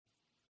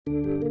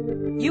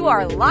You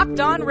are Locked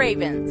On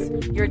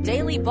Ravens, your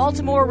daily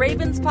Baltimore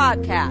Ravens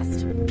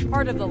podcast,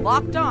 part of the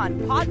Locked On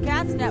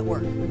Podcast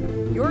Network,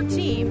 your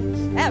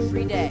team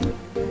every day.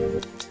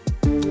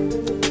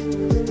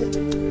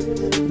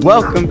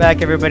 Welcome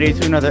back, everybody,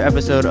 to another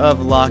episode of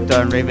Locked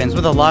On Ravens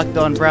with a Locked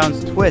On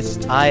Browns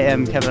twist. I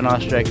am Kevin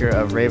Ostreicher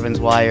of Ravens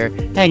Wire,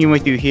 hanging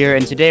with you here,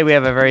 and today we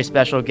have a very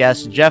special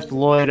guest, Jeff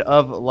Lloyd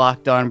of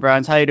Locked On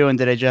Browns. How you doing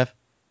today, Jeff?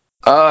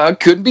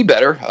 Couldn't be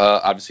better.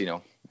 Obviously,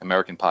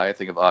 American Pie, I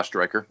think of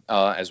Ostreicher,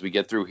 as we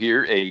get through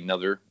here,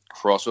 another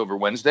crossover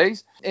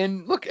Wednesdays.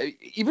 And look,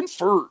 even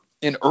for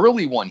an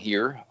early one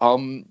here,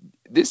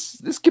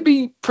 this could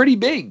be pretty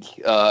big,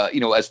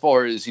 as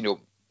far as,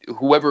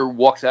 whoever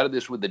walks out of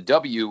this with the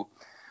W.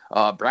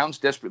 Browns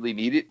desperately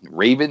need it.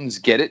 Ravens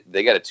get it.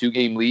 They got a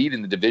 2-game lead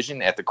in the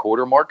division at the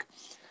quarter mark.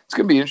 It's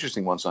going to be an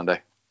interesting one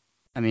Sunday.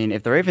 I mean,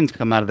 if the Ravens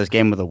come out of this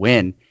game with a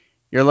win,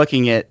 you're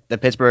looking at the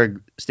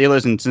Pittsburgh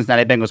Steelers and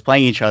Cincinnati Bengals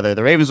playing each other.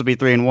 The Ravens will be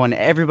 3-1.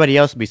 Everybody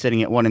else will be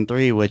sitting at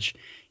 1-3, which,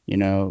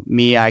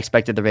 I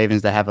expected the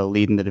Ravens to have a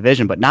lead in the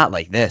division, but not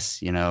like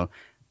this.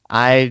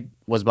 I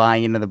was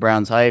buying into the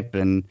Browns hype,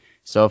 and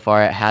so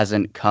far it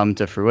hasn't come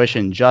to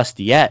fruition just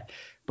yet.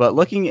 But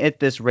looking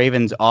at this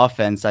Ravens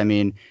offense, I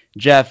mean,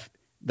 Jeff,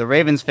 the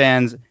Ravens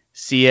fans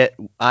see it.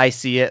 I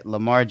see it.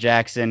 Lamar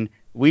Jackson,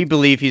 we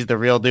believe he's the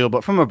real deal.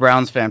 But from a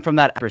Browns fan, from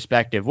that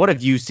perspective, what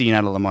have you seen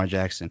out of Lamar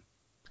Jackson?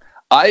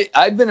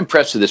 I've been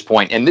impressed to this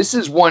point, and this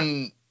is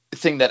one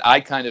thing that I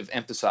kind of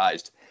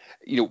emphasized.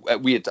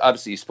 We had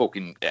obviously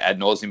spoken ad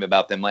nauseum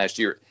about them last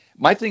year.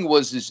 My thing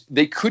is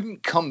they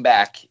couldn't come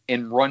back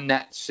and run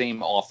that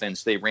same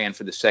offense they ran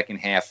for the second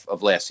half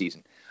of last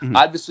season. Mm-hmm.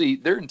 Obviously,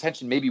 their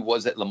intention maybe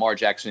was that Lamar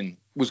Jackson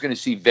was going to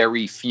see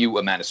very few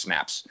amount of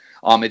snaps.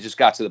 It just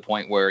got to the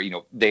point where,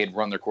 they had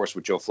run their course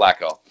with Joe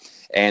Flacco,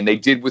 and they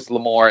did with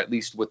Lamar at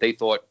least what they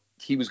thought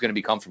he was going to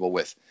be comfortable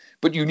with.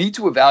 But you need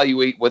to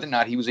evaluate whether or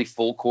not he was a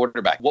full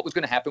quarterback. What was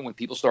going to happen when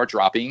people start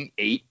dropping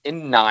 8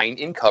 and 9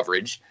 in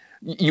coverage?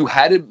 You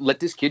had to let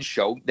this kid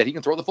show that he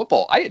can throw the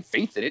football. I had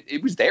faith in it.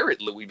 It was there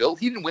at Louisville.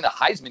 He didn't win a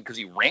Heisman because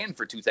he ran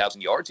for 2,000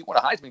 yards. He won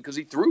a Heisman because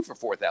he threw for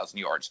 4,000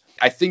 yards.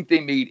 I think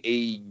they made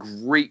a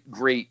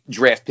great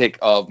draft pick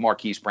of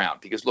Marquise Brown.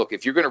 Because, look,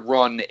 if you're going to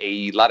run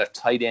a lot of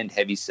tight end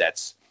heavy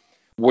sets,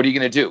 what are you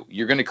going to do?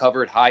 You're going to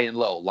cover it high and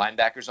low.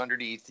 Linebackers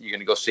underneath. You're going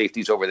to go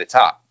safeties over the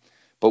top.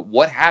 But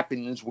what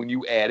happens when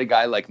you add a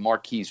guy like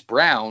Marquise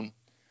Brown,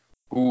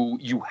 who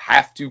you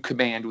have to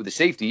command with a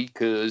safety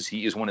because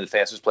he is one of the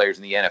fastest players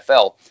in the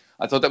NFL?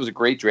 I thought that was a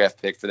great draft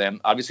pick for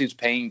them. Obviously, it's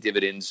paying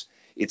dividends.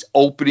 It's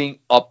opening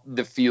up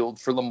the field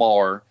for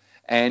Lamar.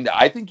 And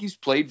I think he's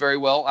played very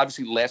well.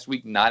 Obviously, last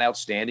week, not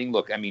outstanding.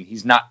 Look, I mean,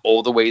 he's not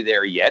all the way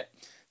there yet.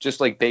 Just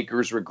like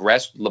Baker's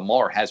regressed,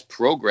 Lamar has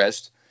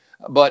progressed.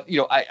 But,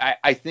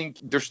 I think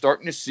they're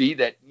starting to see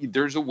that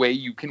there's a way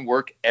you can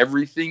work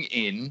everything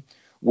in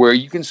where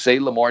you can say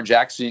Lamar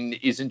Jackson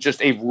isn't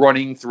just a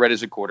running threat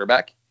as a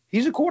quarterback.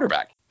 He's a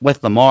quarterback.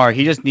 With Lamar,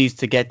 he just needs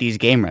to get these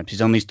game reps.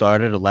 He's only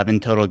started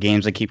 11 total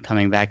games. I keep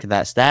coming back to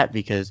that stat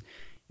because,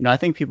 I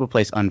think people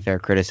place unfair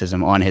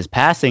criticism on his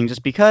passing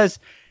just because,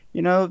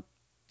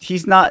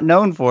 he's not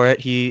known for it.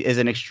 He is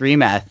an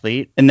extreme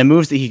athlete, and the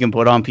moves that he can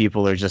put on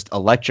people are just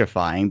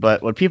electrifying.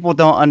 But what people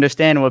don't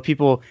understand, and what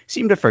people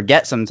seem to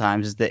forget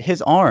sometimes, is that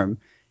his arm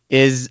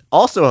is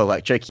also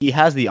electric. He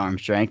has the arm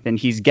strength, and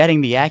he's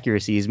getting the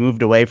accuracy. He's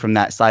moved away from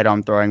that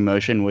sidearm throwing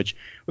motion, which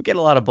would get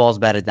a lot of balls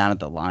batted down at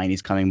the line.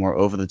 He's coming more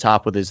over the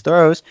top with his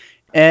throws,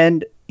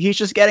 and he's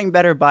just getting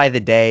better by the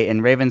day,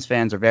 and Ravens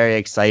fans are very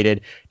excited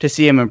to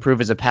see him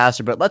improve as a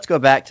passer. But let's go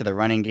back to the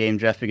running game,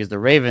 Jeff, because the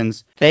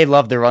Ravens, they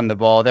love to run the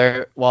ball.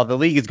 While the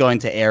league is going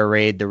to air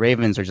raid, the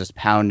Ravens are just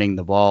pounding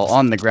the ball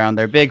on the ground.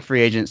 Their big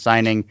free agent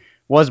signing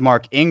was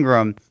Mark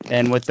Ingram,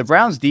 and with the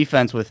Browns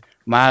defense with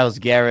Myles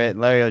Garrett,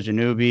 Larry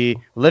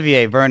Ojenubi,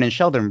 Olivier Vernon,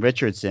 Sheldon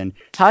Richardson,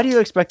 how do you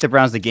expect the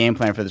Browns to game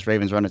plan for this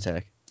Ravens run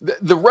attack?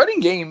 The running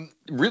game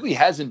really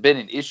hasn't been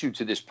an issue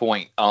to this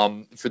point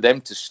for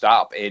them to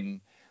stop. And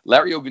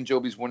Larry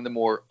Ogunjobi is one of the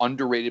more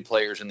underrated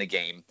players in the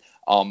game.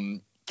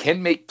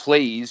 Can make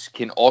plays,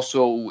 can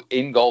also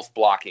engulf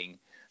blocking.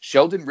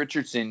 Sheldon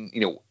Richardson,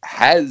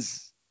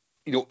 has,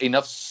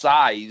 enough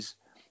size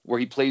where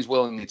he plays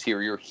well in the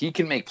interior. He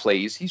can make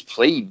plays. He's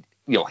played,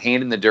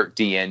 hand in the dirt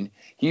DN.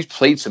 He's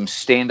played some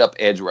stand-up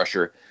edge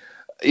rusher.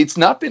 It's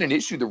not been an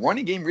issue. The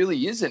running game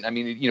really isn't. I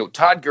mean,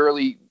 Todd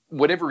Gurley,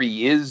 whatever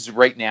he is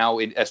right now,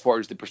 as far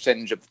as the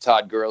percentage of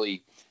Todd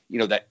Gurley,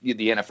 that the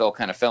NFL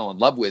kind of fell in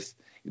love with,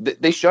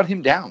 they shut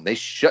him down. They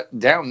shut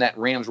down that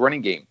Rams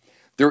running game.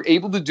 They're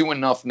able to do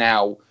enough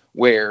now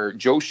where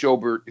Joe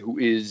Schobert, who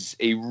is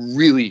a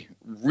really,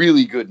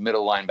 really good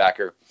middle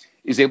linebacker,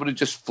 is able to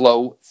just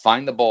flow,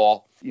 find the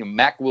ball.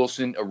 Mack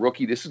Wilson, a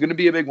rookie, this is going to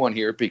be a big one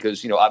here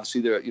because, obviously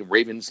the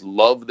Ravens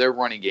love their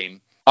running game.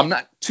 I'm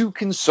not too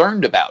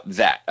concerned about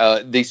that.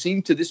 They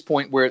seem to this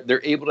point where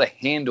they're able to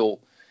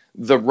handle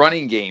the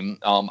running game.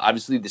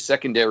 Obviously, the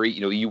secondary,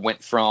 you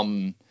went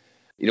from,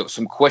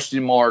 some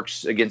question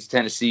marks against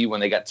Tennessee when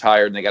they got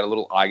tired and they got a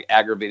little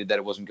aggravated that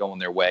it wasn't going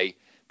their way.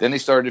 Then they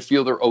started to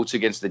feel their oats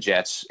against the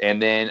Jets. And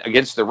then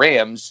against the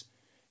Rams,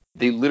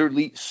 they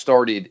literally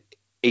started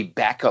a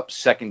backup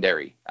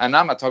secondary. And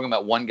I'm not talking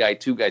about one guy,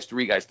 two guys,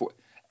 three guys, four.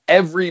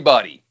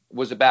 Everybody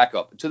was a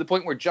backup, to the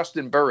point where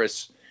Justin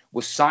Burris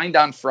was signed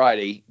on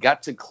Friday,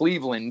 got to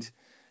Cleveland,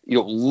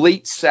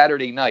 late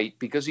Saturday night,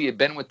 because he had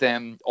been with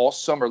them all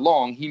summer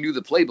long. He knew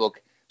the playbook,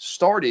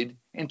 started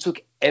and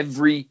took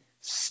every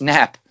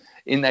snap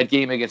in that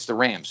game against the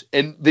Rams.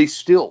 And they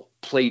still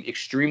played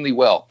extremely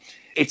well.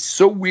 It's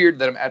so weird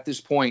that I'm at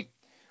this point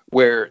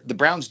where the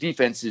Browns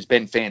defense has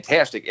been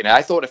fantastic. And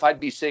I thought if I'd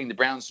be saying the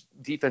Browns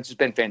defense has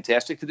been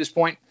fantastic to this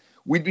point,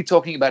 we'd be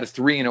talking about a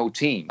 3-0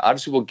 team.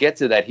 Obviously, we'll get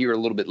to that here a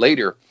little bit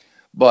later.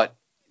 But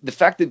the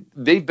fact that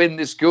they've been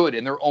this good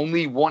and they're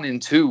only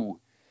 1-2,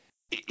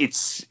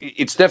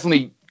 it's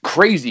definitely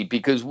crazy,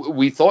 because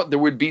we thought there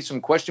would be some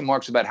question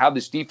marks about how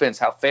this defense,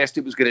 how fast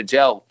it was going to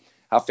gel,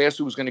 how fast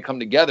it was going to come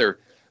together.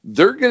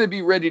 They're going to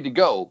be ready to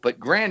go. But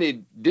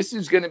granted, this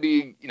is going to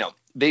be,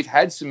 they've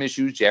had some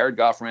issues. Jared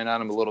Goff ran on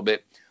them a little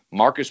bit.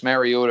 Marcus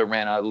Mariota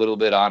ran out a little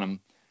bit on him.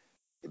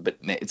 But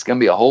it's going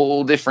to be a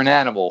whole different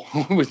animal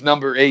with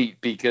number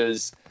 8,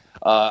 because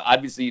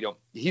obviously,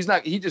 he's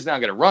just not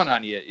going to run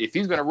on you. If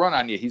he's going to run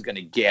on you, he's going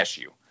to gash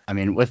you. I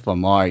mean, with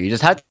Lamar, you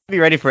just have to be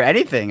ready for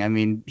anything. I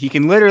mean, he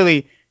can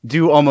literally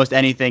do almost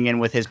anything,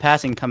 and with his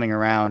passing coming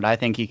around, I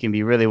think he can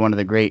be really one of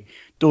the great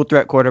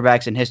dual-threat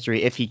quarterbacks in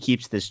history if he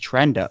keeps this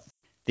trend up.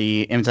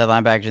 The inside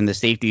linebackers and the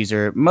safeties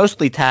are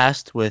mostly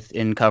tasked with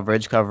in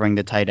coverage, covering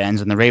the tight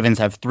ends, and the Ravens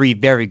have 3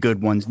 very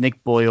good ones,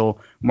 Nick Boyle,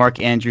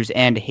 Mark Andrews,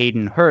 and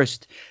Hayden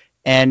Hurst.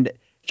 And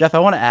Jeff, I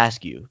want to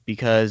ask you,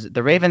 because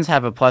the Ravens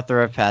have a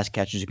plethora of pass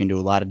catchers who can do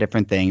a lot of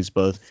different things,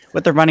 both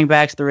with the running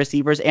backs, the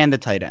receivers, and the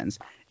tight ends.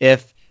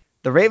 If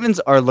the Ravens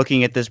are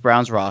looking at this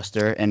Browns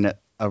roster and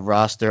a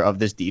roster of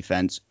this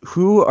defense,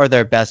 who are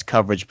their best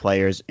coverage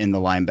players in the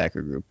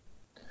linebacker group?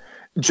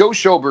 Joe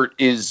Schobert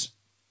is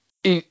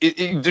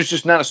there's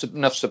just not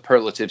enough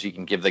superlatives you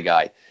can give the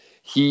guy.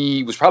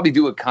 He was probably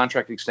due a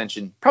contract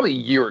extension probably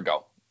a year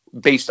ago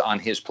based on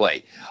his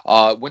play.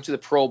 Went to the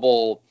Pro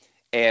Bowl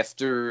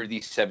after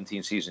the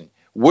 17 season.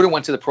 Would have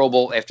went to the Pro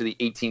Bowl after the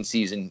 18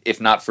 season if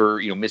not for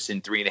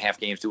missing 3.5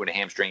 games due to a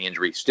hamstring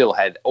injury. Still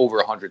had over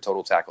 100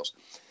 total tackles.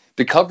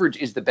 The coverage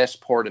is the best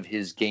part of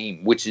his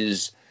game, which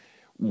is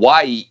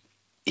why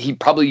he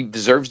probably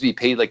deserves to be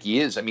paid like he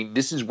is. I mean,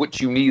 this is what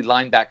you need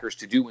linebackers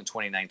to do in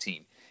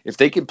 2019. If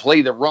they can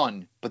play the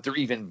run, but they're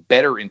even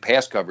better in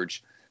pass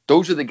coverage,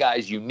 those are the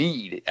guys you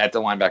need at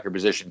the linebacker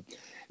position.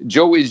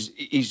 Joe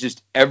he's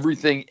just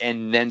everything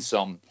and then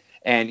some.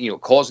 And,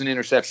 caused an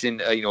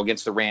interception,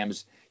 against the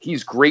Rams.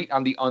 He's great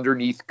on the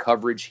underneath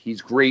coverage.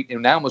 He's great.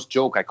 And I almost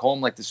joke. I call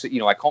him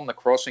I call him the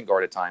crossing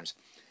guard at times,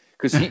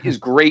 because he is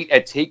great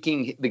at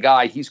taking the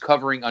guy he's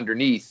covering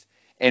underneath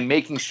and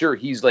making sure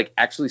he's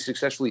actually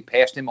successfully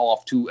passed him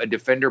off to a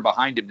defender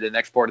behind him to the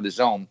next part of the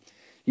zone.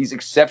 He's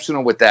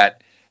exceptional with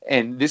that.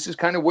 And this is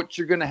kind of what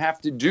you're going to have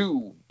to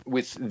do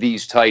with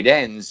these tight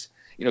ends.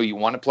 You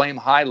want to play them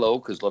high-low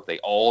because, look, they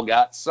all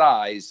got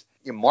size.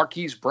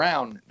 Marquise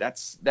Brown,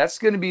 that's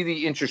going to be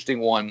the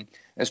interesting one,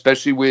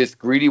 especially with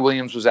Greedy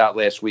Williams was out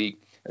last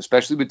week,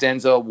 especially with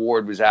Denzel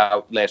Ward was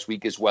out last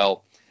week as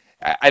well.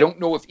 I don't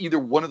know if either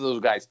one of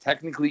those guys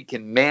technically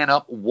can man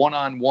up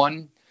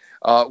one-on-one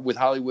with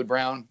Hollywood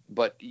Brown,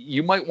 but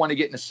you might want to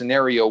get in a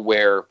scenario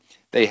where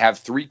they have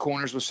 3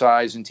 corners with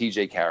size in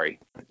TJ Carey,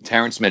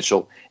 Terrence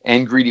Mitchell,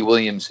 and Greedy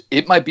Williams.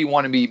 It might be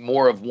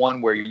more of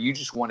one where you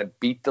just want to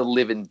beat the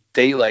living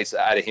daylights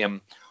out of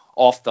him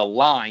off the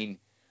line,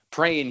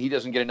 praying he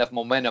doesn't get enough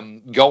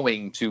momentum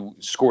going to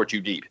scorch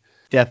you deep.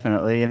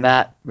 Definitely, and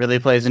that really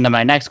plays into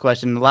my next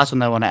question, the last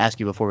one I want to ask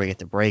you before we get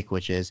to break,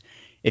 which is,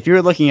 if you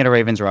were looking at a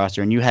Ravens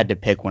roster and you had to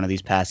pick one of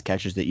these pass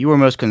catchers that you were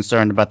most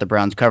concerned about the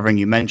Browns covering,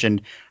 you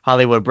mentioned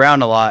Hollywood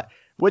Brown a lot,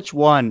 which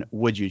one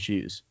would you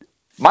choose?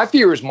 My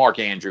fear is Mark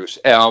Andrews.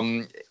 He's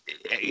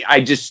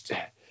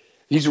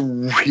a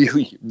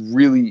really,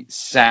 really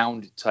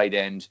sound tight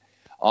end.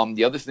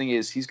 The other thing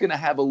is he's going to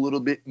have a little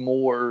bit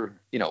more,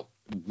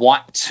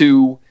 want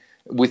to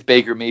with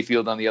Baker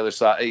Mayfield on the other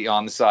side,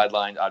 on the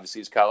sideline, obviously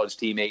his college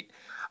teammate.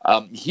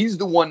 He's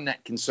the one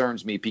that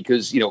concerns me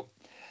because,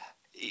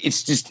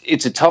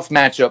 it's a tough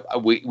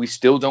matchup. We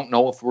still don't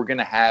know if we're going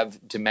to have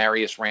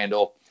Demarius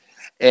Randall.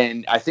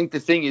 And I think the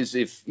thing is,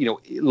 if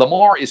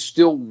Lamar is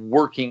still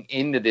working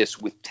into this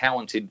with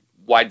talented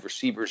wide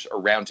receivers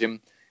around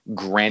him,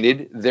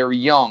 granted they're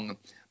young,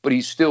 but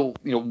he's still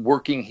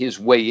working his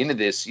way into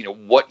this.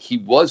 What he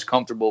was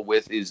comfortable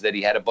with is that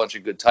he had a bunch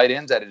of good tight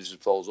ends at his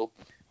disposal,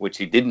 which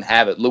he didn't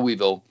have at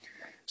Louisville.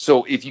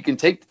 So if you can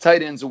take the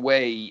tight ends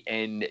away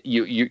and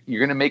you're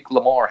going to make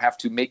Lamar have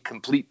to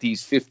complete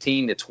these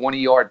 15 to 20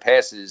 yard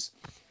passes,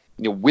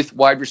 with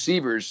wide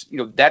receivers,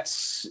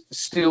 that's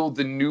still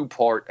the new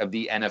part of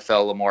the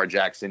NFL Lamar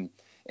Jackson.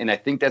 And I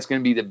think that's going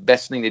to be the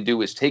best thing to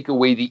do is take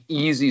away the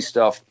easy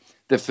stuff,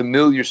 the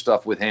familiar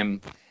stuff with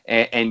him,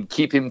 and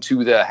keep him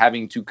to the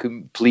having to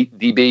complete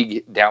the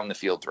big down the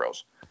field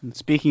throws. And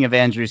speaking of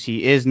Andrews,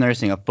 he is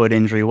nursing a foot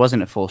injury.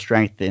 Wasn't at full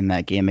strength in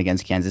that game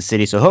against Kansas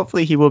City. So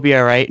hopefully he will be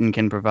all right and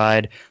can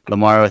provide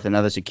Lamar with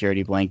another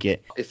security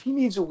blanket. If he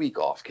needs a week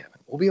off, Kevin,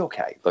 we'll be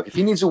okay. Look, if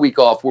he needs a week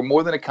off, we're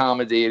more than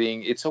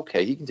accommodating. It's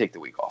okay. He can take the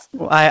week off.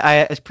 Well,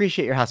 I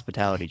appreciate your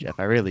hospitality, Jeff.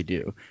 I really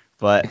do.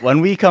 But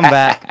when we come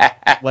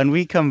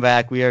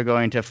back, we are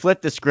going to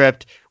flip the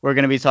script. We're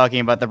going to be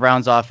talking about the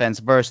Browns offense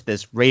versus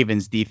this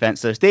Ravens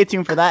defense. So stay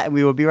tuned for that, and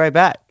we will be right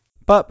back.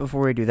 But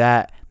before we do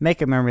that,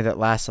 make a memory that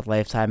lasts a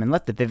lifetime and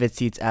let the Vivid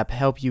Seats app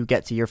help you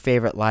get to your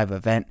favorite live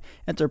event.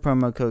 Enter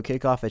promo code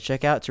KICKOFF at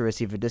checkout to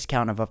receive a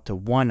discount of up to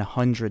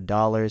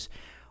 $100.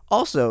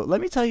 Also,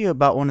 let me tell you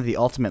about one of the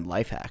ultimate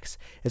life hacks.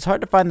 It's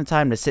hard to find the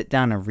time to sit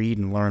down and read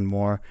and learn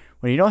more.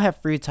 When you don't have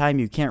free time,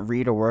 you can't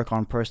read or work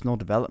on personal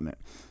development.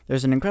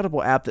 There's an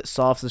incredible app that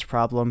solves this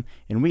problem,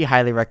 and we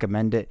highly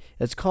recommend it.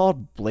 It's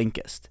called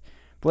Blinkist.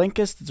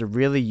 Blinkist is a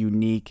really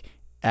unique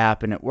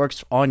app, and it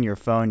works on your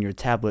phone, your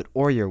tablet,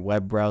 or your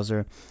web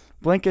browser.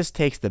 Blinkist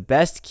takes the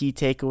best key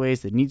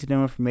takeaways, the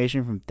need-to-know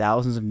information from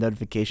thousands of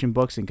notification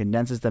books, and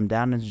condenses them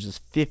down into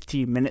just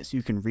 15 minutes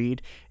you can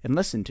read and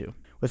listen to.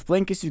 With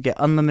Blinkist, you get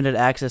unlimited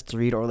access to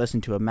read or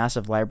listen to a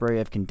massive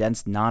library of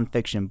condensed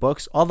nonfiction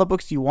books, all the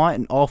books you want,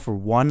 and all for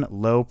one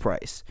low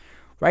price.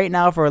 Right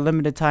now, for a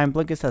limited time,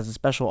 Blinkist has a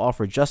special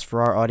offer just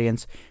for our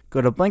audience.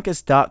 Go to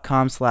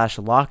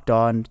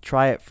Blinkist.com/lockedon,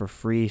 try it for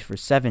free for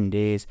 7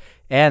 days,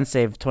 and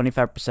save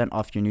 25%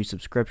 off your new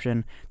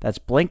subscription. That's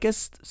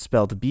Blinkist,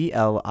 spelled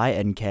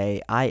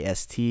Blinkist.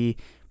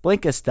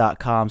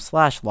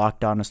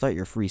 Blinkist.com/lockedon to start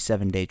your free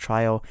 7-day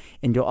trial,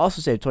 and you'll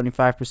also save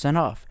 25%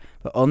 off,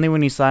 but only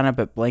when you sign up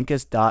at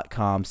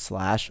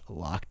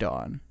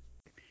Blinkist.com/lockedon.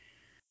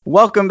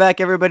 Welcome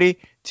back, everybody,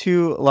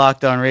 to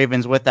Locked On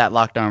Ravens with that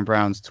Locked On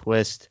Browns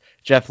twist.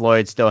 Jeff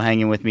Lloyd still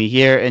hanging with me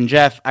here. And,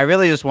 Jeff, I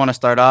really just want to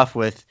start off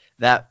with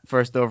that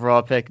first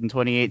overall pick in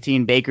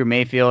 2018. Baker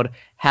Mayfield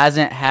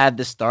hasn't had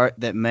the start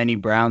that many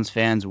Browns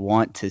fans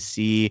want to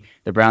see.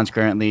 The Browns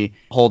currently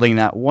holding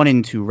that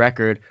 1-2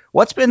 record.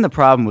 What's been the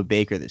problem with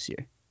Baker this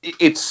year?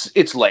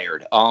 It's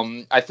layered.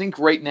 I think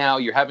right now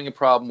you're having a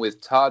problem with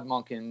Todd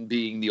Monken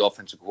being the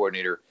offensive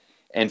coordinator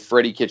and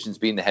Freddie Kitchens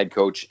being the head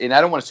coach. And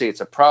I don't want to say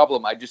it's a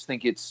problem. I just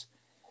think it's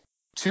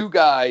two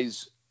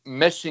guys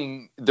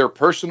meshing their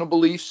personal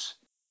beliefs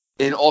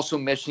and also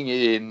meshing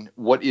it in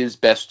what is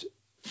best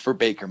for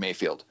Baker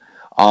Mayfield.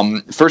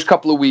 First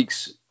couple of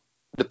weeks,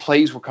 the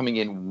plays were coming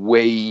in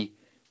way,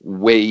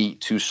 way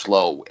too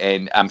slow.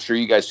 And I'm sure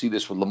you guys see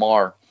this with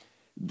Lamar.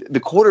 The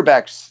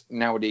quarterbacks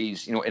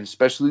nowadays, and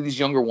especially these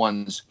younger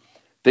ones,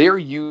 they are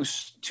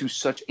used to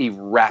such a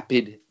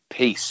rapid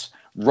pace,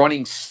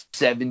 running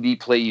 70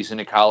 plays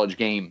in a college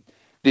game.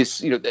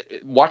 This,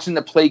 watching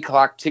the play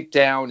clock tick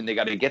down, and they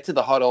got to get to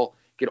the huddle,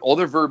 get all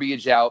their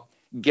verbiage out,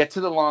 get to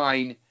the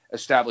line,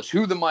 establish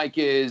who the mic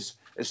is,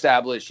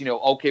 establish,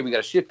 okay, we got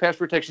to shift pass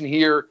protection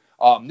here.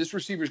 This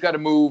receiver's got to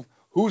move.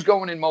 Who's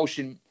going in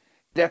motion?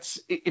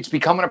 It's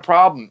becoming a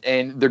problem,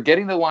 and they're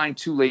getting the line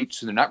too late,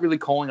 so they're not really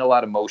calling a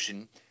lot of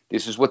motion.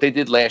 This is what they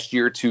did last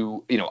year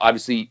to,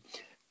 obviously,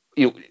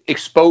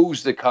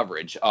 expose the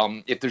coverage.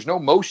 If there's no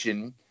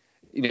motion,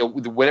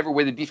 whatever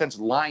way the defense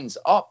lines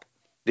up,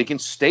 they can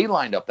stay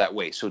lined up that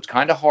way. So it's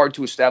kind of hard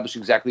to establish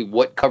exactly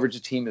what coverage the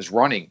team is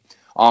running.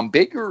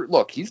 Baker,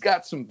 look, he's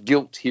got some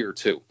guilt here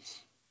too.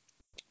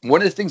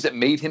 One of the things that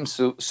made him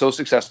so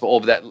successful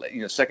over that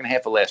second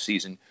half of last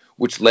season,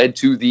 which led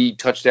to the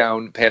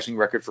touchdown passing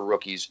record for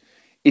rookies,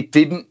 it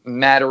didn't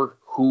matter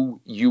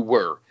who you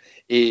were.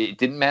 It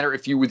didn't matter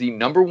if you were the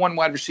number 1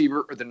 wide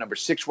receiver or the number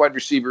 6 wide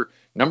receiver,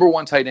 number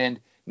 1 tight end,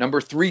 number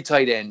 3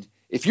 tight end.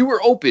 If you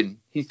were open,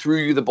 he threw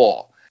you the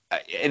ball.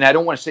 And I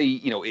don't want to say,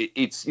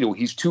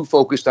 he's too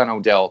focused on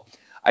Odell.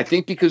 I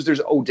think because there's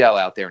Odell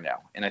out there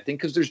now, and I think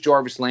because there's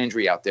Jarvis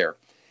Landry out there,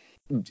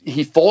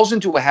 he falls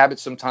into a habit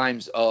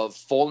sometimes of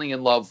falling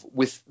in love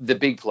with the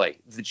big play,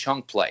 the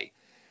chunk play.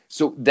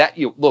 So that,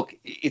 look,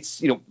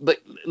 it's,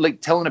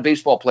 like telling a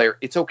baseball player,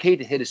 it's okay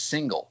to hit a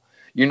single.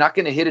 You're not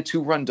going to hit a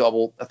 2-run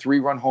double, a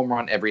 3-run home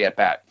run every at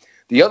bat.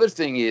 The other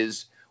thing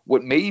is,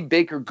 what made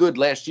Baker good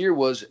last year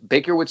was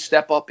Baker would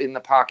step up in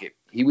the pocket.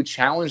 He would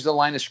challenge the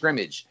line of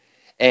scrimmage.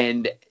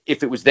 And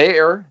if it was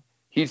there,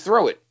 he'd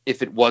throw it.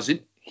 If it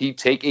wasn't, he'd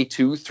take a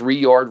 2-3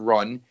 yard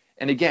run.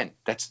 And again,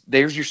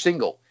 there's your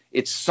single.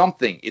 It's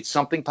something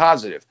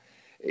positive.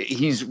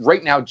 He's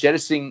right now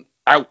jettisoning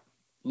out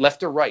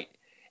left or right.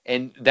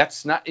 And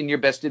that's not in your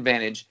best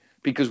advantage,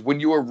 because when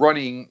you are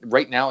running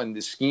right now in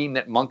the scheme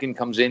that Monken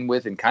comes in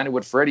with and kind of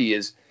what Freddie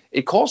is,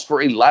 it calls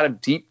for a lot of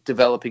deep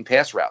developing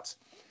pass routes.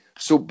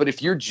 So, but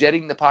if you're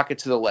jetting the pocket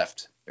to the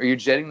left or you're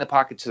jetting the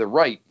pocket to the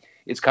right,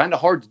 it's kind of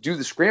hard to do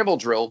the scramble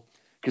drill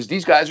because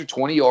these guys are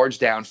 20 yards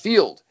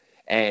downfield.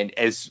 And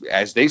as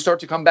they start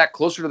to come back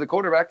closer to the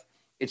quarterback,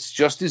 it's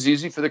just as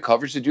easy for the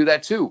coverage to do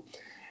that too.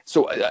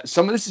 So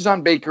some of this is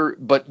on Baker,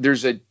 but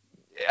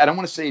I don't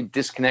want to say a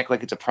disconnect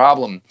like it's a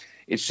problem.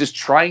 It's just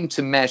trying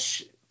to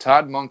mesh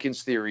Todd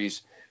Monken's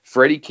theories,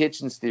 Freddie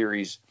Kitchens'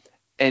 theories,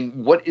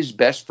 and what is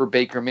best for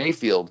Baker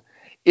Mayfield.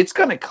 It's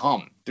going to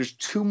come. There's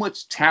too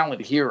much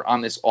talent here on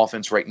this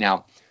offense right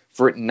now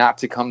for it not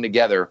to come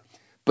together.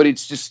 But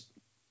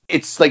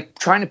it's like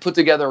trying to put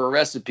together a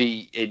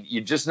recipe and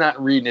you're just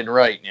not reading it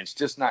right, and it's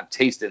just not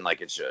tasting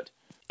like it should.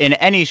 In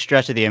any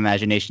stretch of the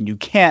imagination, you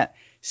can't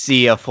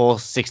see a full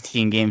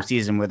 16-game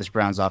season where this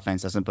Browns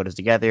offense doesn't put us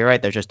together. You're right,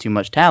 there's just too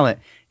much talent.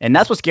 And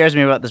that's what scares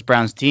me about this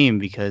Browns team,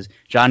 because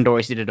John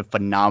Dorsey did a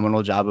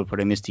phenomenal job of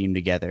putting this team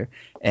together.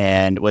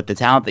 And with the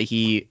talent that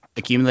he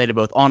accumulated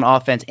both on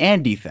offense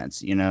and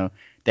defense,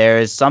 there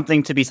is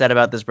something to be said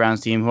about this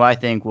Browns team, who I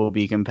think will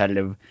be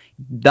competitive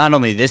not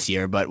only this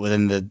year, but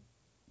within the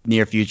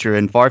near future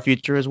and far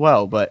future as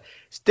well. But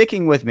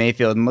sticking with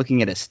Mayfield and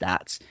looking at his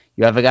stats,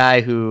 you have a guy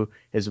who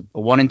is a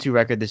 1-2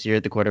 record this year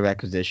at the quarterback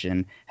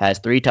position, has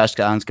 3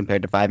 touchdowns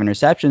compared to 5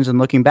 interceptions. And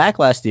looking back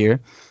last year,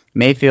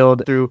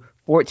 Mayfield threw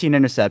 14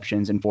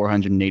 interceptions and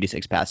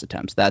 486 pass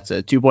attempts. That's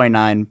a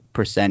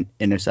 2.9%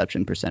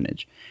 interception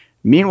percentage.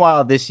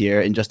 Meanwhile, this year,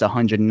 in just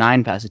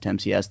 109 pass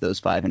attempts, he has those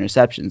 5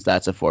 interceptions.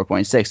 That's a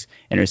 4.6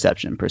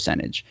 interception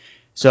percentage.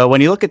 So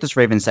when you look at this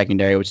Ravens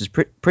secondary, which is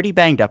pretty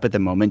banged up at the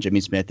moment, Jimmy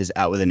Smith is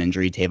out with an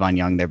injury. Tavon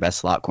Young, their best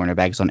slot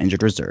cornerback, is on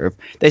injured reserve.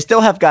 They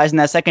still have guys in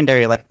that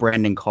secondary like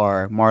Brandon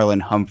Carr,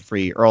 Marlon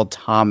Humphrey, Earl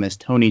Thomas,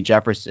 Tony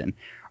Jefferson.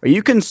 Are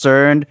you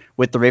concerned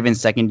with the Ravens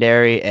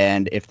secondary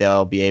and if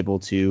they'll be able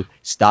to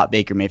stop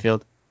Baker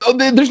Mayfield? Oh,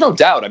 there's no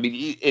doubt. I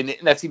mean, and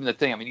that's even the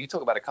thing. I mean, you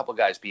talk about a couple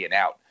guys being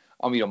out.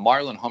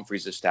 Marlon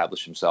Humphrey's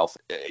established himself.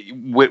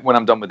 When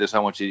I'm done with this, I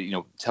want you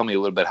to, tell me a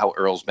little bit how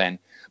Earl's been.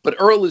 But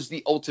Earl is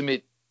the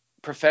ultimate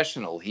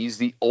professional. He's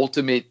the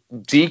ultimate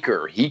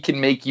deker. He can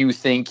make you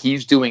think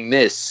he's doing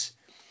this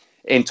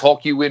and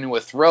talk you into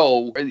a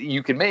throw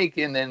you can make,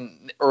 and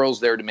then Earl's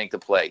there to make the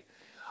play.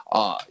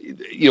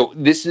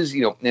 This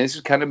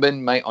has kind of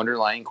been my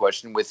underlying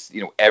question with,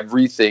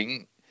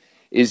 everything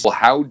is, well,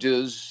 how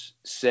does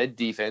said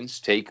defense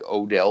take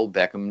Odell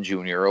Beckham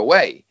Jr.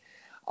 away?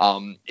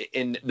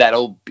 And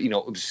that'll,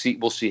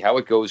 we'll see how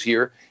it goes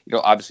here.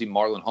 Obviously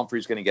Marlon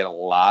Humphrey's going to get a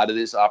lot of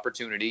this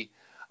opportunity.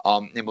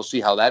 And we'll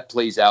see how that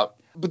plays out.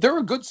 But they're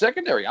a good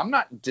secondary. I'm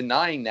not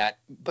denying that.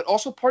 But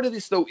also part of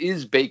this, though,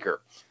 is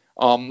Baker.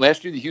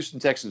 Last year, the Houston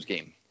Texans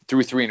game,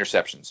 threw 3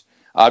 interceptions.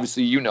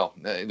 Obviously,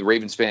 the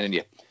Ravens fan in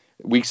you.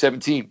 Week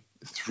 17,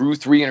 threw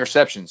 3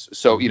 interceptions.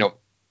 So,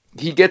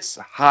 he gets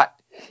hot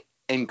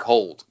and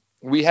cold.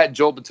 We had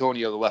Joe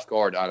Batonio, the left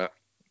guard, on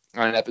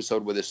an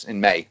episode with us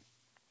in May.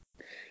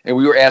 And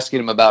we were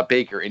asking him about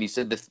Baker. And he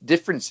said the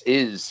difference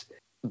is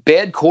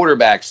bad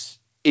quarterbacks,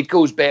 it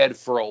goes bad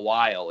for a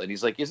while. And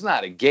he's like, it's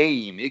not a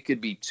game. It could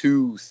be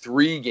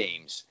 2-3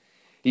 games.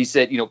 He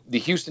said, the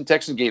Houston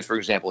Texans games, for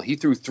example, he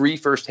threw 3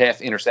 first-half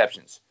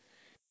interceptions,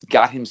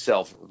 got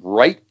himself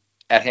right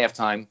at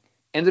halftime,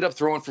 ended up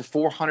throwing for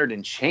 400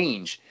 and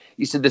change.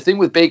 He said the thing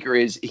with Baker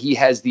is he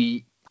has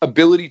the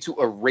ability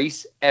to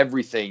erase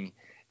everything,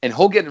 and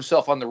he'll get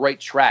himself on the right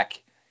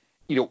track,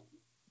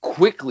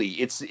 quickly.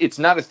 It's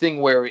not a thing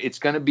where it's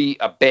going to be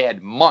a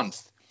bad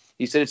month.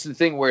 He said it's the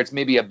thing where it's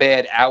maybe a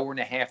bad hour and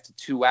a half to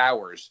 2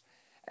 hours.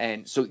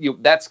 And so,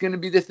 that's going to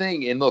be the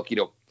thing. And look,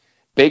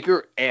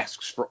 Baker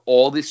asks for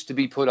all this to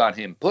be put on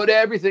him. Put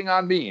everything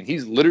on me. And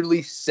he's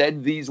literally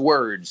said these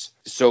words.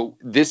 So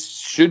this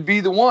should be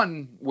the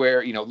one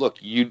where,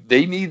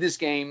 they need this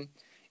game.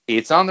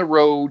 It's on the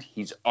road.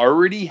 He's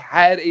already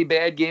had a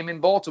bad game in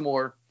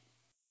Baltimore.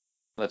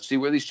 Let's see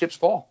where these chips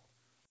fall.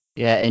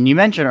 Yeah, and you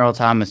mentioned Earl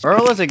Thomas.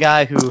 Earl is a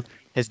guy who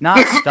has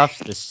not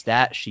stuffed the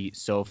stat sheet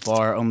so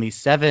far. Only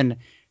 7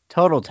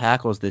 total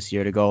tackles this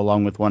year to go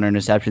along with 1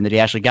 interception that he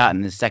actually got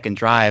in his second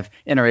drive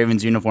in a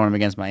Ravens uniform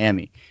against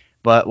Miami.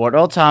 But what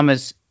Earl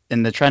Thomas,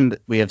 and the trend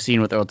that we have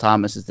seen with Earl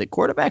Thomas, is that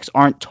quarterbacks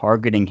aren't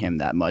targeting him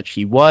that much.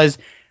 He was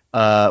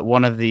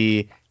one of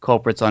the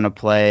culprits on a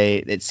play,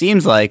 it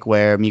seems like,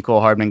 where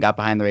Mecole Hardman got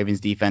behind the Ravens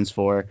defense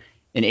for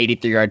an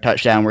 83-yard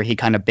touchdown where he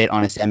kind of bit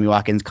on a Sammy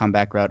Watkins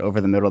comeback route over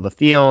the middle of the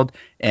field.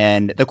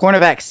 And the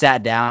cornerback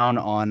sat down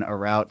on a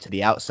route to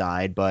the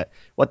outside. But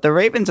what the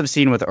Ravens have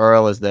seen with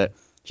Earl is that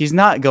he's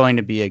not going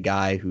to be a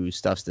guy who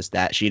stuffs the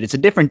stat sheet. It's a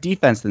different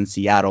defense than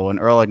Seattle,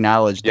 and Earl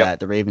acknowledged that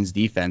the Ravens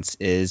defense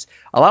is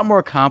a lot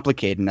more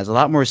complicated and has a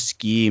lot more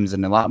schemes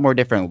and a lot more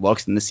different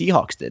looks than the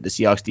Seahawks did. The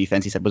Seahawks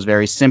defense, he said, was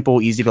very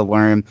simple, easy to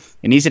learn,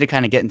 and easy to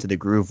kind of get into the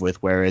groove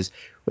with, whereas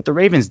with the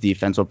Ravens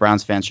defense, what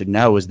Browns fans should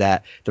know is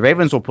that the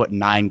Ravens will put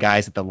 9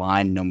 guys at the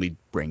line and only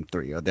bring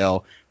 3, or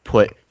they'll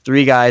put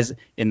 3 guys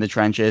in the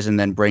trenches and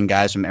then bring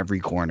guys from every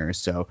corner.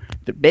 So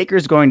the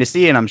Baker's going to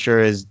see, and I'm sure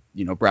as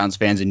Browns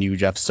fans and you,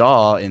 Jeff,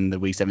 saw in the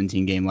Week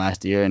 17 game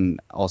last year, and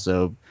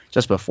also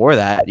just before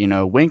that,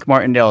 Wink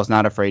Martindale is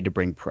not afraid to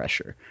bring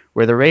pressure.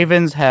 Where the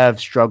Ravens have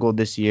struggled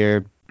this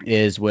year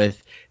is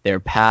with their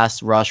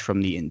pass rush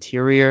from the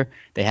interior.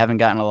 They haven't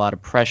gotten a lot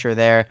of pressure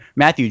there.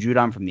 Matthew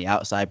Judon from the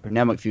outside,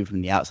 Pernell McPhee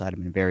from the outside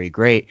have been very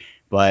great.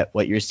 But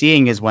what you're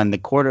seeing is when the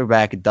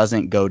quarterback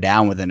doesn't go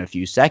down within a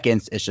few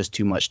seconds, it's just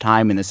too much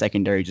time and the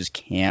secondary just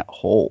can't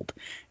hold.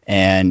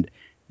 And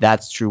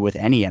that's true with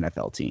any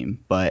NFL team.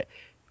 But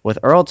with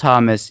Earl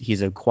Thomas,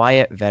 he's a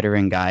quiet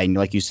veteran guy, and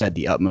like you said,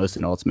 the utmost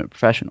and ultimate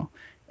professional.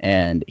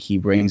 And he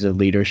brings a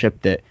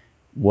leadership that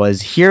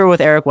was here with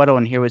Eric Weddle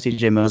and here with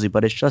CJ Mosley,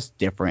 but it's just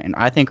different. And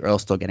I think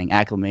Earl's still getting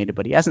acclimated,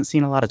 but he hasn't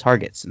seen a lot of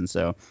targets. And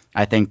so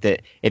I think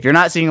that if you're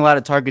not seeing a lot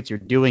of targets, you're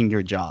doing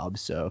your job.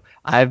 So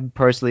I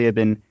personally have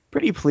been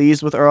pretty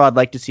pleased with Earl. I'd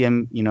like to see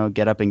him,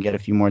 get up and get a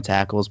few more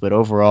tackles. But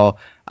overall,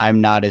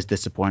 I'm not as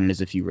disappointed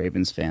as a few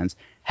Ravens fans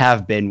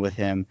have been with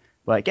him.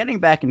 But getting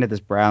back into this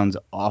Browns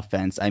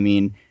offense, I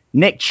mean,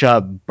 Nick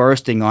Chubb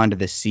bursting onto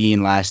the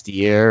scene last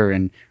year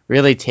and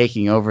really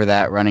taking over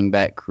that running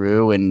back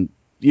crew and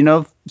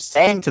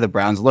saying to the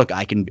Browns, look,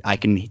 I can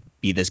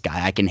be this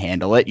guy. I can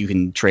handle it. You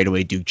can trade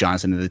away Duke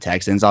Johnson to the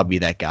Texans. I'll be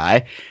that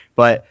guy.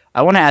 But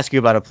I want to ask you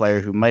about a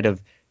player who might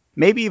have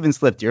maybe even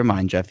slipped your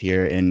mind, Jeff,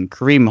 here, in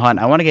Kareem Hunt.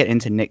 I want to get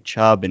into Nick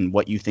Chubb and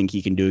what you think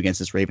he can do against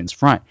this Ravens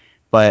front.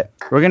 But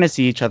we're going to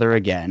see each other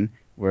again.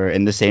 We're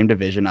in the same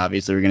division.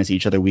 Obviously, we're going to see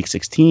each other week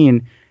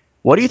 16.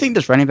 What do you think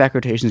this running back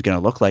rotation is going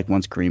to look like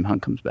once Kareem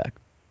Hunt comes back?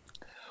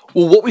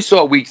 Well, what we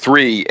saw week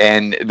 3,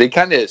 and they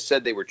kind of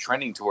said they were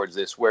trending towards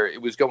this, where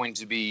it was going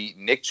to be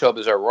Nick Chubb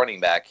as our running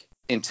back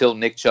until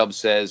Nick Chubb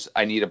says,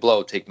 I need a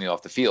blow, take me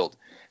off the field.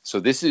 So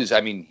this is,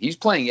 he's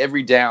playing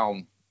every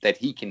down that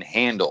he can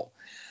handle.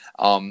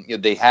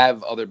 They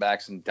have other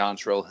backs in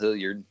Dontrell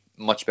Hilliard,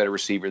 much better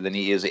receiver than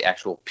he is an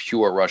actual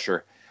pure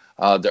rusher.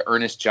 The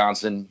Ernest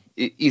Johnson,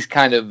 he's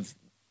kind of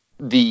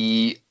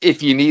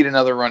if you need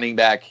another running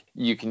back,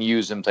 you can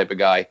use him type of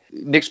guy.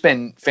 Nick's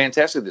been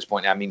fantastic at this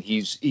point.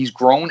 He's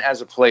grown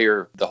as a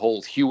player the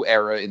whole Hugh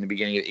era in the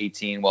beginning of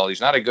 18. While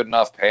he's not a good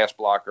enough pass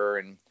blocker,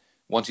 and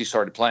once he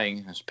started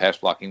playing, his pass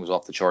blocking was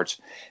off the charts.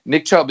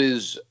 Nick Chubb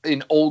is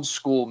an old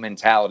school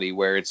mentality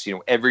where it's,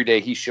 every day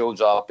he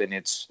shows up and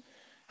it's,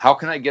 how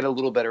can I get a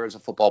little better as a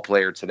football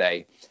player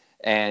today?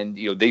 And,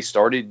 they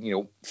started,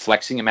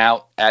 flexing him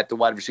out at the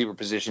wide receiver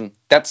position.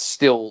 That's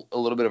still a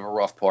little bit of a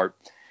rough part.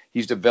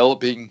 He's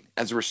developing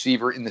as a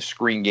receiver in the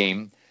screen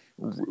game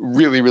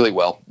really, really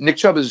well. Nick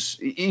Chubb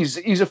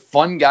he's a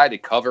fun guy to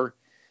cover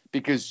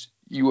because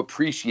you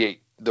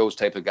appreciate those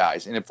type of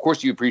guys. And, of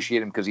course, you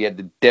appreciate him because he had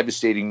the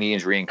devastating knee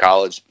injury in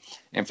college.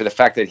 And for the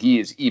fact that he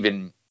is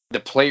even the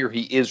player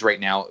he is right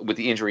now with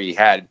the injury he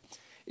had,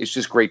 it's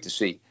just great to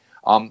see.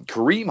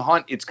 Kareem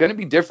Hunt, it's going to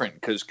be different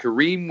because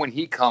Kareem, when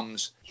he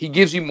comes, he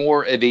gives you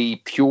more of a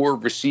pure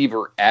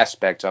receiver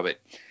aspect of it.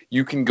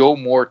 You can go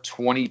more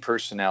 20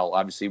 personnel,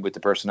 obviously, with the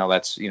personnel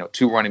that's,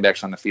 2 running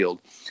backs on the field.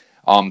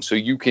 So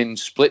you can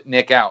split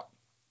Nick out,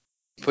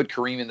 put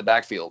Kareem in the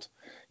backfield,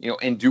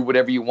 and do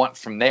whatever you want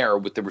from there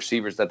with the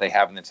receivers that they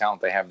have and the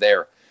talent they have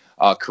there.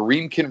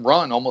 Kareem can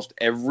run almost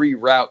every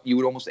route you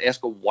would almost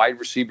ask a wide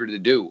receiver to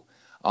do.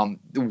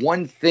 The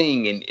one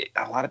thing, and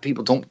a lot of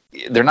people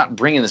they're not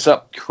bringing this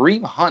up,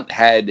 Kareem Hunt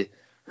had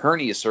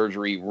hernia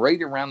surgery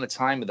right around the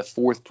time of the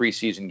 4th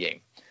preseason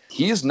game.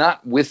 He is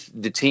not with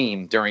the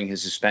team during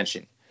his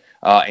suspension.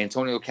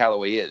 Antonio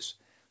Callaway is.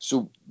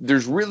 So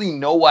there's really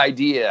no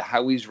idea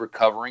how he's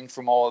recovering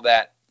from all of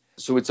that.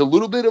 So it's a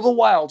little bit of a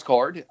wild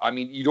card.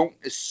 You don't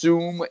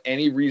assume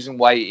any reason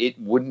why it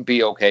wouldn't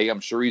be okay. I'm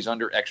sure he's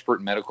under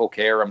expert medical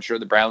care. I'm sure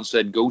the Browns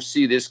said, go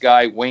see this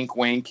guy, wink,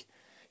 wink.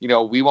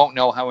 We won't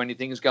know how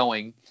anything is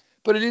going.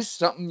 But it is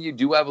something you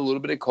do have a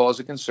little bit of cause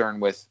of concern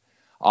with.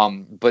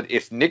 But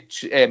if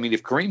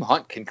Kareem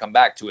Hunt can come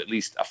back to at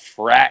least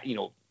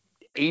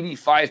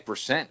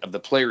 85% of the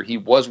player he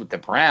was with the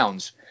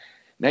Browns,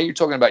 now you're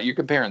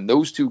comparing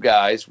those two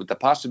guys with the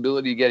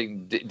possibility of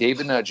getting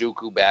David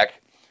Njoku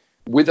back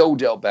with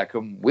Odell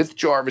Beckham, with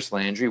Jarvis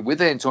Landry, with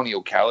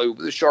Antonio Callaway, with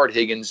Rashard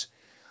Higgins.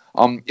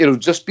 It'll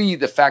just be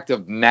the fact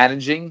of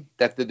managing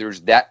that there's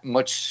that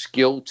much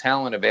skill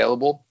talent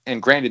available. And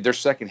granted, their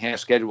second half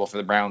schedule for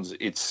the Browns,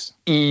 it's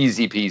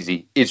easy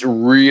peasy. It's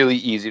really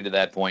easy to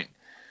that point.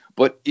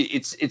 But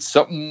it's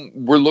something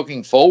we're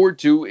looking forward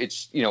to.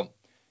 It's,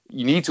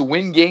 you need to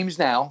win games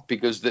now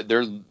because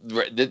they're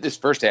this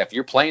first half.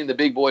 You're playing the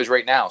big boys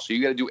right now, so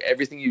you got to do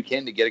everything you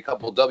can to get a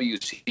couple of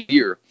W's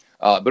here.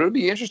 But it'll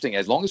be interesting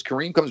as long as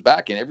Kareem comes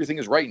back and everything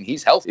is right and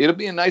he's healthy. It'll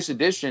be a nice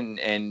addition,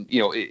 and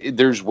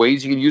there's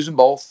ways you can use them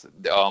both.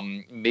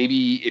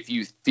 Maybe if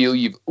you feel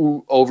you've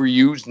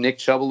overused Nick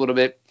Chubb a little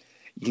bit,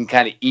 you can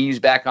kind of ease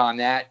back on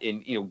that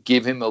and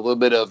give him a little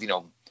bit of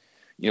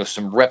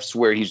some reps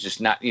where he's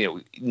just not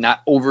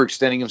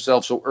overextending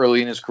himself so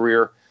early in his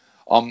career.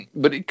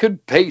 But it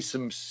could pay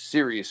some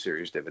serious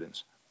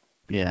dividends.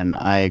 Yeah, and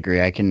I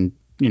agree. I can,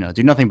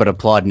 do nothing but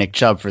applaud Nick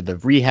Chubb for the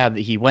rehab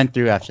that he went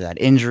through after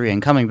that injury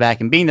and coming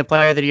back and being the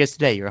player that he is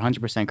today. You're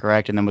 100%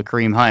 correct. And then with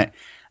Kareem Hunt,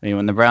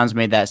 when the Browns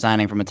made that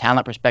signing from a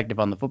talent perspective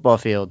on the football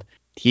field,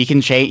 he can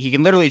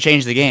literally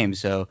change the game.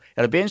 So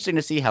it'll be interesting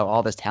to see how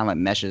all this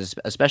talent meshes,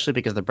 especially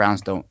because the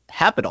Browns don't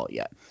have it all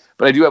yet.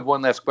 But I do have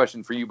one last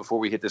question for you before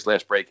we hit this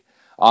last break.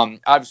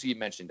 Obviously, you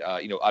mentioned,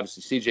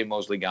 obviously CJ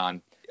Mosley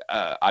gone.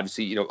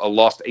 Obviously,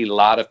 lost a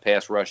lot of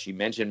pass rush. You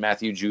mentioned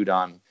Matthew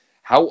Judon.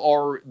 How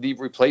are the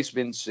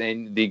replacements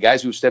and the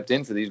guys who stepped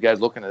in for these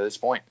guys looking at this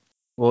point?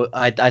 Well,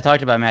 I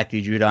talked about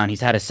Matthew Judon.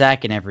 He's had a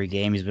sack in every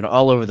game. He's been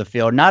all over the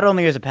field, not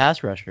only as a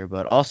pass rusher,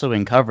 but also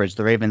in coverage.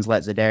 The Ravens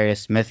let Zadarius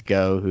Smith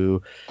go,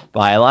 who,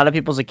 by a lot of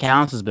people's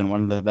accounts, has been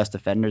one of the best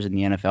defenders in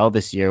the NFL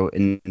this year,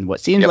 in what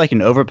seems like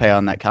an overpay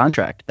on that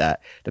contract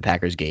that the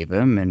Packers gave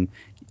him. And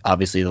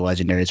obviously, the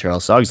legendary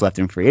Terrell Suggs left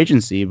in free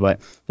agency, but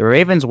the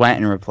Ravens went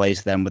and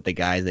replaced them with the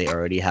guys they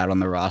already had on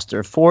the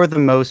roster for the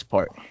most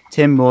part.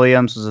 Tim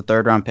Williams was a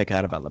third-round pick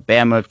out of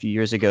Alabama a few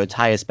years ago.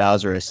 Tyus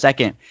Bowser, a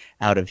second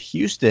out of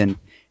Houston.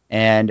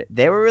 And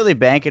they were really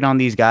banking on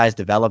these guys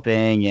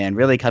developing and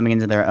really coming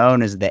into their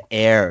own as the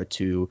heir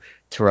to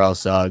Terrell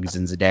Suggs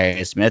and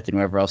Zadarius Smith and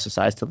whoever else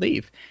decides to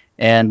leave.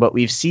 And what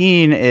we've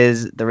seen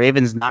is the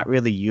Ravens not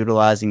really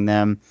utilizing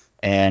them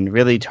and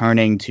really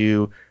turning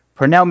to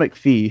Pernell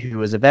McPhee, who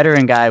was a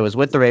veteran guy, was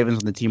with the Ravens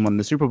when the team won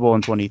the Super Bowl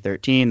in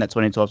 2013, that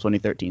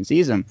 2012-2013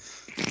 season.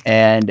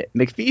 And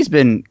McPhee's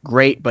been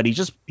great, but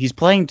he's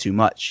playing too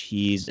much.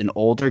 He's an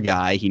older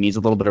guy. He needs a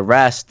little bit of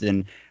rest,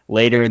 and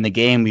later in the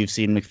game, we've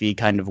seen McPhee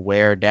kind of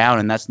wear down,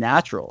 and that's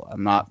natural.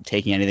 I'm not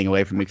taking anything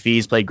away from McPhee.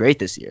 He's played great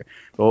this year.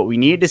 But what we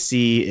need to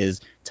see is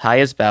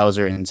Tyus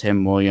Bowser and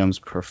Tim Williams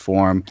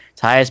perform.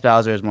 Tyus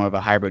Bowser is more of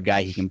a hybrid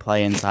guy. He can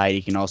play inside.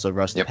 He can also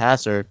rush the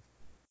passer.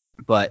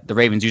 But the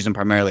Ravens use him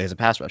primarily as a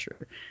pass rusher.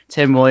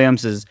 Tim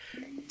Williams'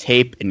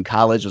 tape in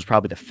college was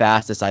probably the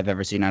fastest I've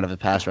ever seen out of a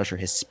pass rusher.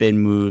 His spin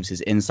moves,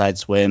 his inside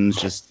swims,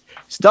 just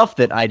stuff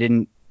that I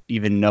didn't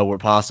even know were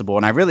possible.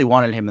 And I really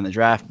wanted him in the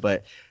draft,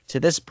 but to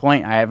this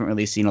point, I haven't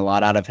really seen a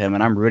lot out of him,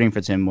 and I'm rooting for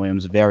Tim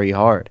Williams very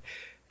hard.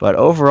 But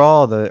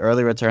overall, the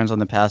early returns on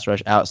the pass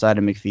rush outside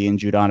of McPhee and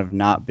Judon have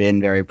not been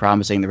very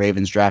promising. The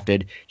Ravens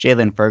drafted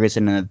Jalen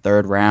Ferguson in the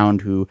third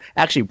round, who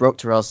actually broke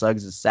Terrell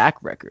Suggs' sack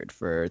record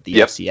for the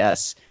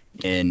FCS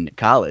in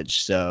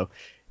college. So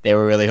they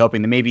were really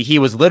hoping that maybe he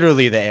was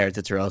literally the heir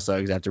to Terrell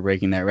Suggs after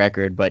breaking that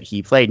record. But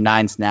he played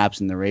 9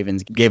 snaps, and the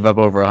Ravens gave up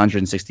over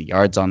 160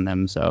 yards on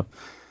them. So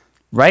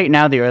right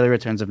now, the early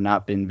returns have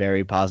not been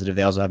very positive.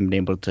 They also haven't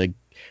been able to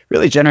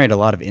really generate a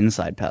lot of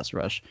inside pass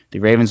rush. The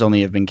Ravens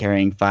only have been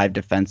carrying 5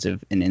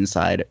 defensive and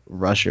inside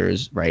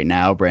rushers right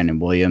now: Brandon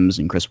Williams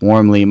and Chris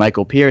Wormley,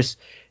 Michael Pierce,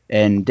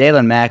 and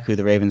Dalen Mack, who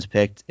the Ravens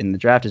picked in the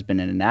draft, has been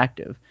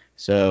inactive.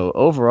 So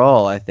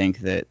overall, I think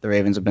that the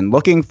Ravens have been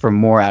looking for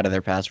more out of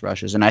their pass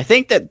rushers, and I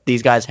think that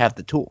these guys have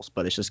the tools,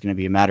 but it's just going to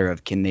be a matter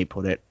of can they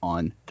put it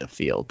on the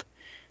field.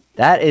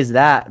 That is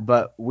that,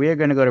 but we're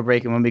going to go to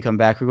break, and when we come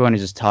back, we're going to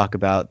just talk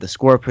about the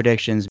score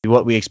predictions,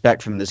 what we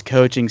expect from this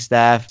coaching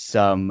staff,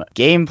 some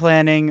game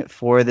planning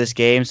for this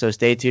game, so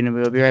stay tuned and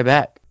we'll be right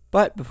back.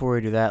 But before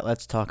we do that,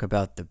 let's talk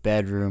about the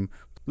bedroom.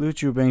 Blue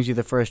Chew brings you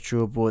the first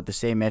chewable with the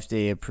same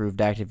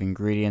FDA-approved active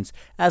ingredients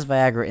as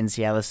Viagra and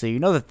Cialis, so you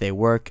know that they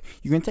work.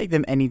 You can take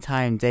them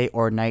anytime, day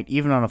or night,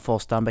 even on a full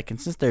stomach, and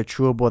since they're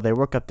chewable, they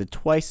work up to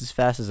twice as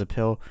fast as a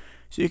pill,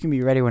 so you can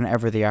be ready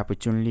whenever the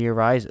opportunity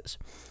arises.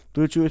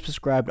 Blue Chew is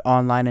prescribed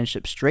online and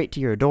shipped straight to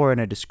your door in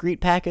a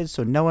discreet package,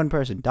 so no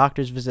in-person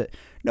doctor's visit,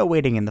 no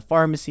waiting in the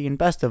pharmacy, and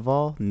best of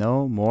all,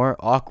 no more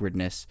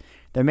awkwardness.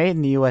 They're made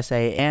in the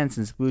USA, and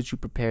since Blue Chew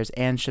prepares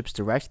and ships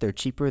direct, they're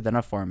cheaper than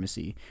a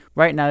pharmacy.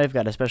 Right now, they've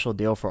got a special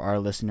deal for our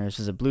listeners.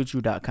 Visit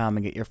BlueChew.com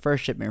and get your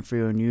first shipment free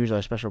and use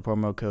our special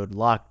promo code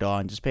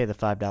LOCKEDON. Just pay the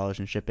 $5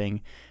 in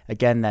shipping.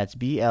 Again, that's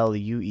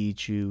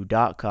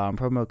BLUEChew.com,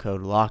 promo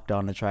code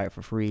LOCKEDON to try it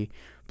for free.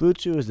 Blue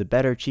Chew is the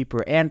better,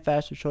 cheaper, and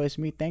faster choice,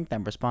 and we thank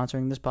them for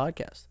sponsoring this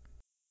podcast.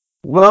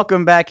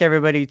 Welcome back,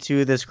 everybody,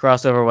 to this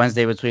crossover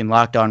Wednesday between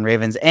Locked On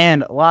Ravens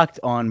and Locked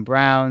On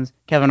Browns.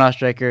 Kevin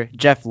Ostreicher,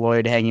 Jeff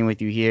Lloyd hanging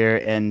with you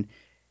here. And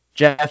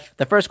Jeff,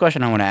 the first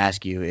question I want to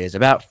ask you is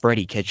about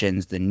Freddie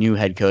Kitchens, the new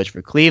head coach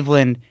for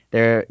Cleveland.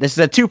 This is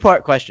a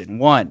two-part question.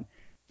 One,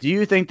 do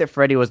you think that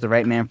Freddie was the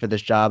right man for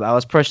this job? I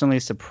was personally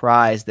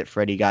surprised that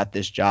Freddie got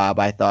this job.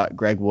 I thought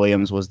Greg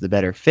Williams was the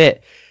better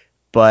fit.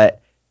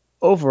 But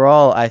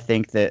overall, I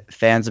think that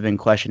fans have been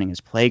questioning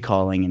his play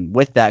calling, and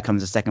with that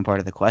comes the second part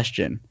of the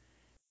question.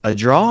 A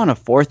draw on a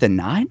 4th and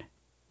 9?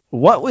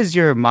 What was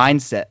your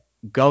mindset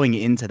going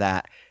into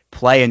that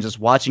play and just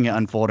watching it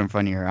unfold in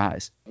front of your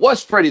eyes?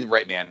 Was Freddie the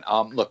right man?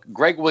 Look,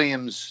 Greg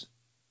Williams,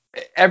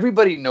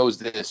 everybody knows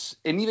this,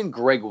 and even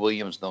Greg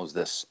Williams knows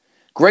this.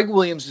 Greg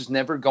Williams is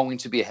never going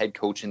to be a head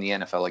coach in the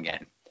NFL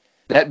again.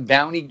 That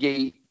bounty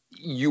gate,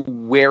 you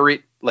wear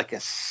it like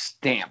a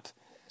stamp.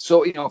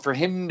 So, for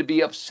him to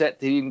be upset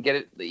that he didn't get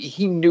it,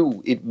 he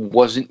knew it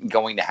wasn't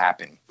going to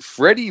happen.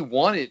 Freddie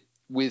won it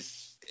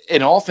with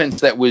an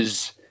offense that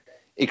was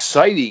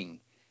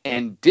exciting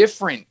and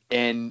different,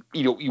 and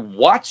you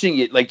watching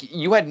it, like,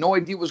 you had no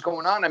idea what was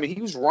going on. I mean,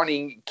 he was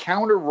running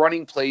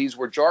running plays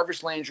where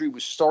Jarvis Landry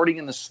was starting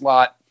in the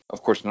slot.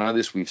 Of course, none of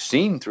this we've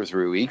seen through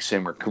 3 weeks,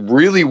 and we're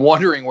really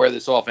wondering where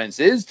this offense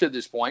is to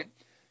this point,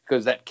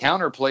 because that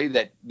counter play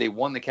that they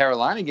won the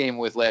Carolina game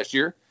with last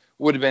year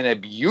would have been a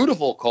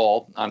beautiful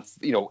call on,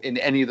 in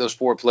any of those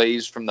 4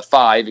 plays from the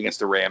 5 against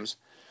the Rams.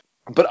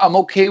 But I'm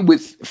okay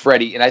with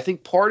Freddie, and I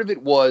think part of it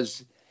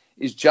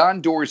is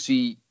John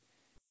Dorsey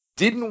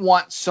didn't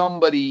want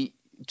somebody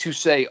to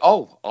say,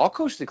 oh, I'll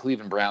coach the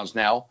Cleveland Browns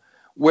now,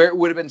 where it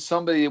would have been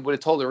somebody that would have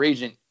told their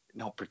agent,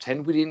 No,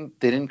 pretend they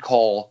didn't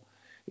call.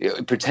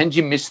 Pretend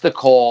you missed the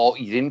call.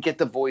 You didn't get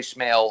the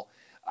voicemail.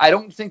 I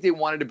don't think they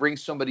wanted to bring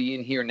somebody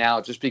in here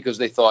now just because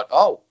they thought,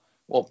 oh,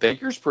 well,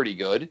 Baker's pretty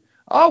good.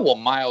 Oh, well,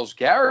 Myles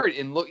Garrett,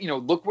 and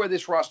look where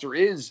this roster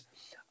is.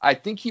 I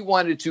think he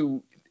wanted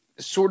to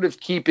sort of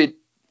keep it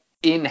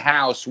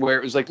in-house where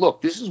it was like,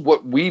 look, this is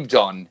what we've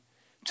done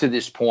to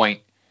this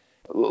point.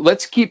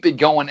 Let's keep it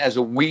going as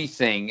a we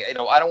thing.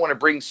 I don't want to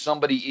bring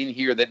somebody in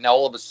here that now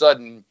all of a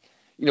sudden,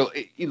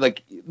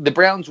 like the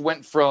Browns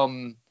went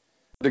from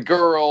the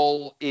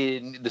girl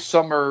in the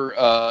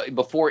summer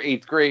before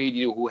 8th grade,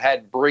 who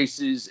had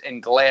braces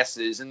and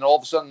glasses. And all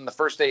of a sudden, the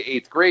first day,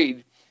 8th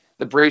grade,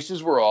 the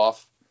braces were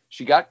off.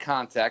 She got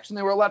contacts, and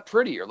they were a lot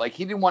prettier. Like,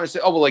 he didn't want to say,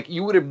 oh, well, like,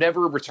 you would have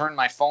never returned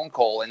my phone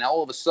call, and now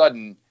all of a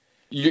sudden,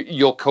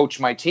 you'll coach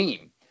my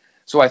team.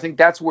 So I think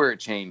that's where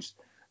it changed.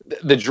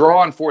 The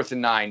draw on 4th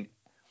and 9,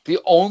 the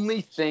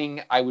only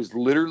thing I was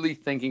literally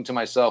thinking to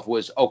myself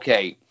was,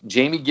 okay,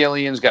 Jamie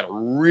Gillian's got a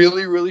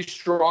really, really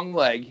strong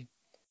leg.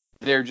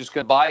 They're just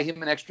going to buy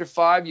him an extra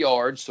 5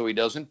 yards so he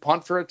doesn't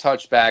punt for a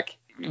touchback.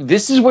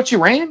 This is what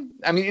you ran?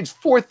 I mean, it's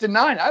 4th and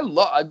 9. I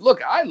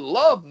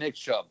love Nick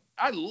Chubb.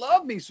 I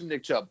love me some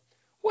Nick Chubb.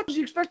 What does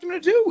he expect him to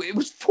do? It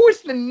was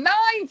 4th and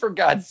 9, for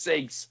God's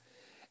sakes.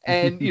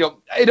 And,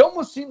 it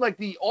almost seemed like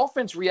the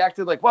offense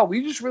reacted like, wow,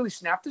 we just really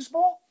snapped this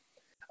ball?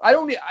 I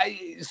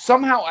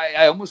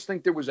almost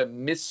think there was a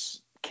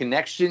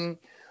misconnection,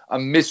 a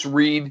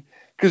misread,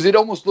 because it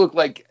almost looked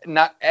like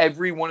not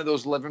every one of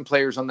those 11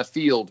 players on the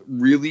field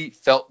really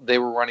felt they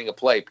were running a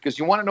play. Because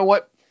you want to know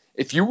what?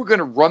 If you were going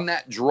to run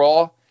that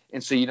draw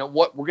and say, you know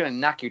what, we're going to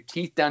knock your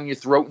teeth down your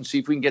throat and see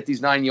if we can get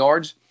these 9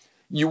 yards,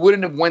 you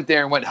wouldn't have went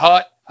there and went,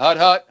 hut, hut,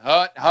 hut,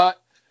 hut,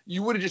 hut.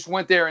 You would have just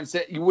went there and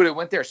said, you would have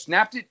went there,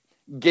 snapped it,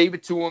 gave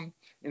it to him,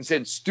 and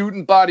said,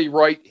 student body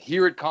right,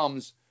 here it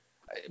comes.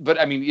 But,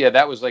 I mean, yeah,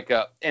 that was like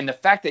and the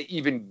fact they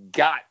even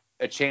got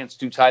a chance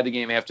to tie the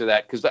game after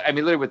that, because, I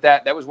mean, literally with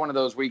that was one of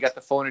those where you got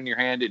the phone in your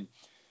hand and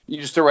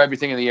you just throw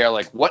everything in the air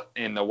like, what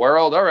in the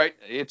world? All right,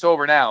 it's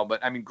over now.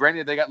 But, I mean,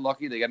 granted, they got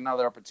lucky. They got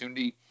another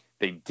opportunity.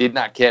 They did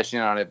not cash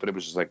in on it, but it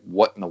was just like,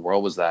 what in the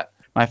world was that?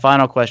 My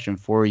final question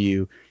for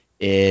you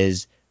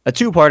is a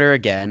two-parter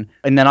again,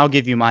 and then I'll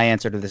give you my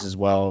answer to this as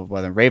well,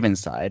 on the Ravens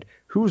side.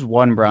 Who's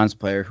one Browns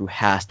player who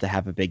has to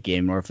have a big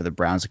game in order for the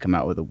Browns to come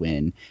out with a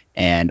win?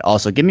 And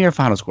also, give me your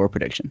final score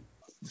prediction.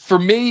 For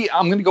me,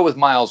 I'm going to go with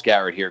Myles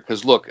Garrett here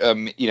because, look,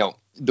 the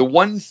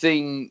one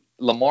thing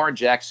Lamar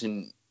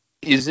Jackson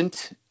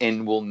isn't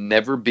and will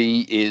never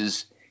be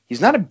is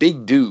he's not a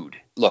big dude.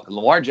 Look,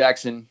 Lamar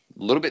Jackson,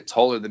 a little bit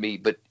taller than me,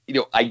 but,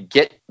 I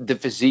get the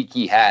physique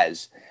he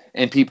has.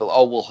 And people,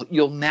 oh, well,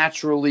 you'll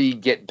naturally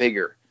get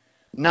bigger.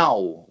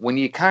 No, when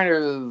you're kind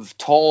of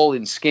tall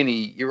and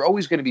skinny, you're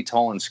always going to be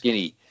tall and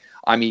skinny.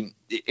 I mean,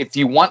 if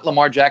you want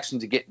Lamar Jackson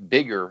to get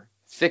bigger,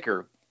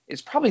 thicker,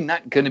 it's probably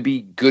not going to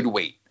be good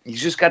weight.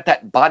 He's just got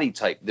that body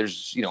type.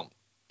 There's,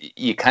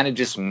 you kind of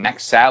just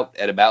max out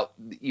at about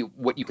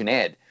what you can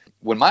add.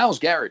 When Myles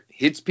Garrett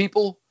hits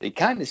people, they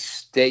kind of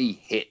stay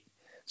hit.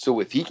 So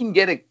if he can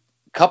get a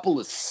couple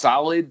of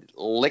solid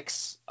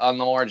licks on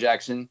Lamar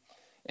Jackson,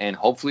 and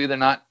hopefully they're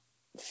not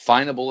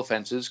finable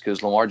offenses,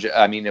 because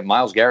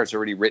Myles Garrett's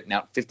already written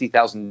out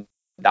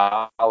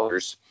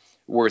 $50,000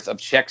 worth of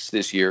checks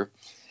this year,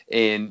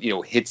 and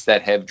hits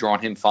that have drawn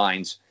him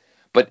fines.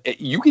 But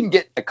you can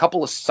get a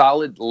couple of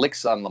solid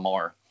licks on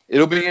Lamar.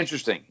 It'll be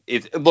interesting.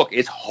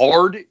 It's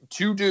hard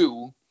to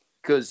do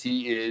because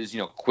he is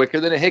quicker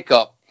than a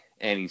hiccup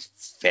and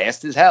he's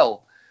fast as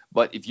hell.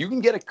 But if you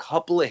can get a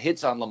couple of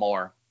hits on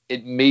Lamar,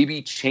 it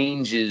maybe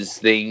changes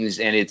things,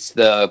 and it's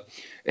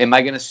am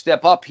I going to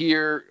step up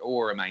here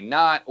or am I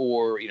not?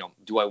 Or,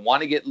 do I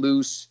want to get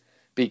loose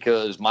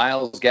because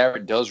Myles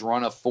Garrett does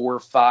run a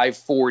 4.5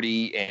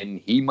 40 and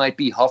he might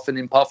be huffing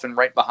and puffing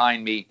right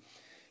behind me?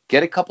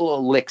 Get a couple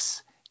of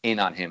licks in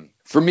on him.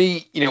 For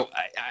me,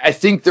 I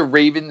think the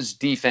Ravens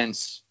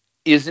defense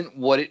isn't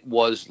what it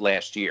was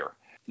last year.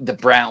 The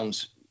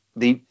Browns,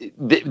 the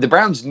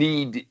Browns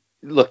need,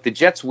 look, the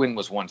Jets win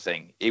was one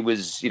thing. It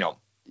was,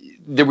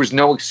 there was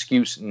no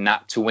excuse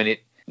not to win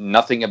it.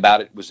 Nothing about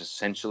it was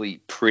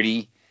essentially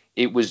pretty.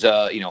 It was,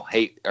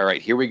 hey, all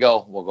right, here we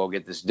go. We'll go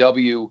get this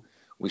W.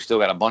 We still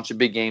got a bunch of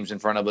big games in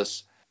front of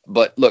us.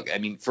 But look, I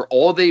mean, for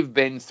all they've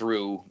been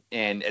through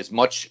and as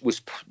much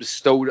was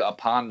bestowed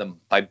upon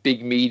them by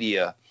big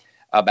media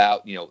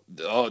about,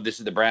 this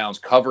is the Browns,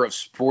 cover of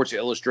Sports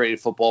Illustrated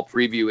football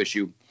preview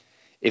issue.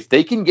 If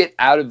they can get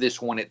out of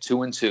this one at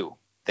 2-2,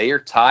 they are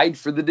tied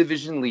for the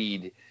division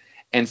lead.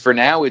 And for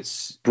now,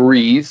 it's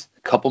breathe.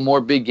 Couple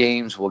more big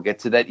games. We'll get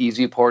to that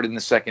easy part in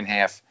the second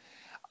half.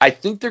 I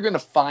think they're going to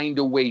find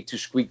a way to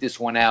squeak this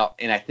one out.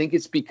 And I think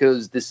it's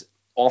because this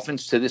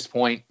offense to this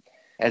point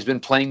has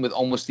been playing with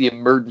almost the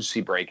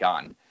emergency brake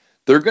on.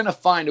 They're going to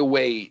find a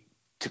way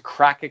to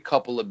crack a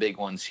couple of big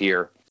ones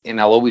here. And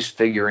I'll always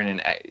figure in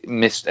an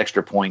missed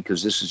extra point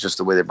because this is just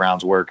the way the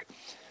Browns work.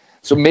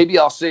 So maybe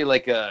I'll say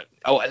like an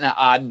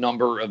odd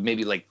number of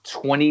maybe like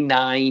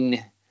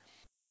 29-20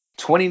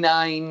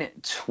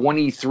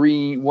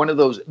 29-23, one of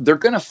those. They're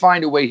going to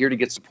find a way here to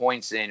get some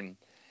points in,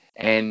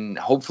 and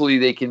hopefully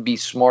they can be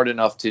smart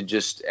enough to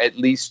just, at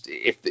least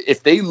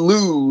if they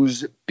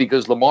lose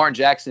because Lamar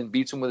Jackson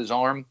beats them with his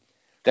arm,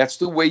 that's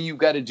the way you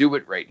got to do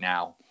it right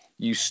now.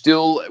 You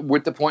still,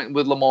 with the point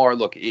with Lamar,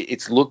 look,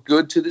 it's looked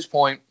good to this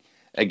point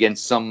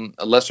against some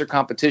lesser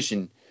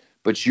competition,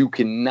 but you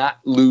cannot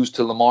lose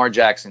to Lamar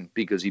Jackson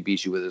because he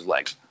beats you with his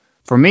legs.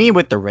 For me,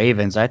 with the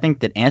Ravens, I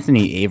think that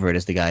Anthony Averett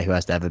is the guy who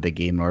has to have a big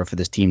game in order for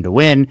this team to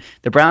win.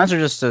 The Browns are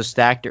just so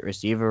stacked at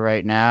receiver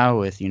right now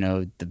with,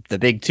 the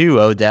big two,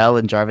 Odell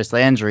and Jarvis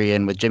Landry,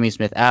 and with Jimmy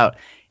Smith out.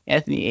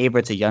 Anthony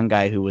Averett's a young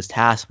guy who was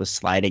tasked with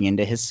sliding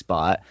into his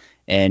spot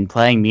and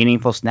playing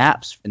meaningful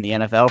snaps in the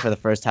NFL for the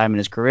first time in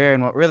his career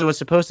in what really was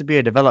supposed to be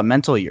a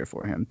developmental year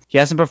for him. He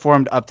hasn't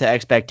performed up to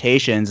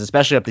expectations,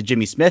 especially up to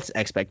Jimmy Smith's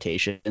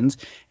expectations,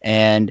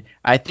 and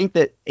I think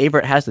that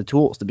Averett has the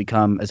tools to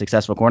become a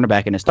successful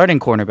cornerback and a starting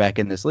cornerback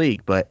in this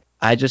league, but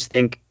I just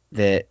think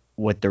that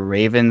with the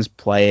Ravens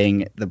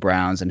playing the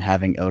Browns and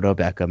having Odell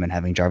Beckham and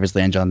having Jarvis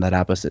Landry on that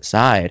opposite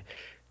side,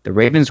 the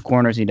Ravens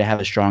corners need to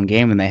have a strong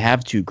game, and they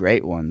have two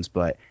great ones,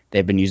 but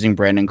they've been using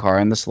Brandon Carr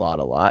in the slot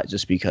a lot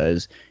just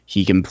because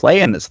he can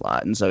play in the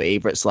slot, and so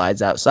Averett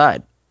slides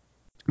outside.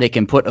 They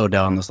can put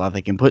Odell in the slot.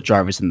 They can put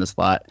Jarvis in the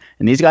slot.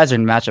 And these guys are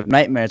in matchup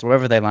nightmares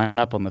wherever they line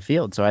up on the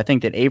field. So I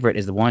think that Averett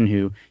is the one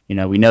who,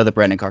 we know that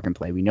Brandon Carr can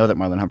play. We know that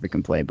Marlon Humphrey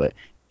can play, but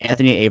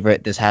Anthony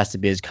Averett, this has to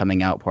be his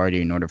coming out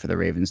party in order for the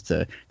Ravens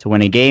to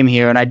win a game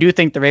here. And I do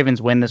think the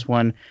Ravens win this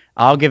one.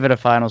 I'll give it a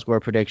final score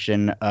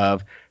prediction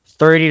of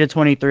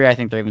 30-23. I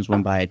think the Ravens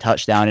win by a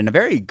touchdown in a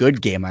very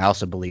good game. I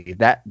also believe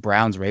that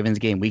Browns-Ravens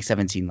game, Week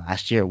 17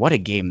 last year, what a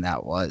game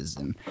that was.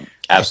 And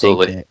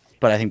absolutely.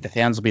 But I think the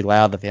fans will be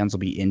loud. The fans will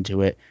be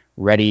into it,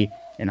 ready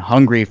and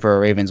hungry for a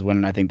Ravens win.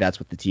 And I think that's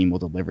what the team will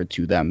deliver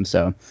to them.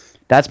 So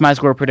that's my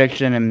score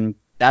prediction. And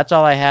that's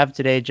all I have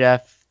today,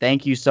 Jeff.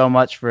 Thank you so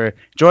much for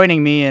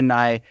joining me, and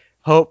I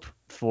hope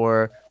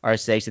for our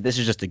sakes that this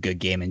is just a good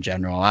game in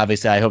general.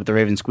 Obviously, I hope the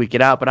Ravens squeak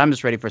it out, but I'm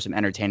just ready for some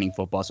entertaining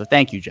football. So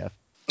thank you, Jeff.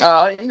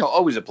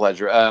 Always a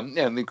pleasure.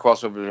 And the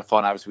crossovers are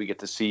fun. Obviously, we get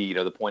to see,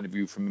 the point of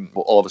view from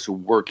all of us who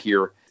work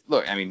here.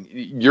 Look, I mean,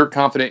 you're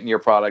confident in your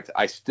product.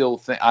 I'm still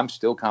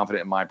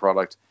confident in my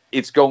product.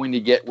 It's going to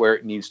get where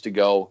it needs to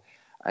go,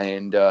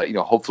 and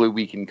hopefully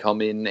we can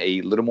come in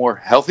a little more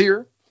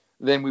healthier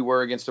than we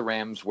were against the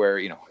Rams, where,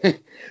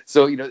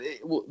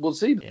 we'll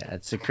see. Yeah,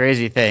 it's a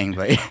crazy thing.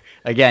 But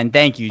again,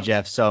 thank you,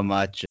 Jeff, so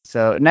much.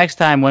 So next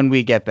time when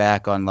we get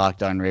back on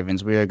Locked On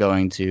Ravens, we are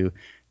going to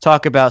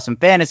talk about some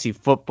fantasy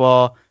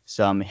football,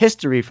 some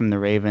history from the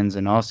Ravens,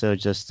 and also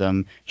just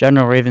some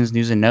general Ravens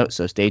news and notes.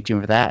 So stay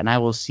tuned for that, and I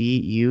will see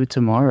you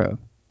tomorrow.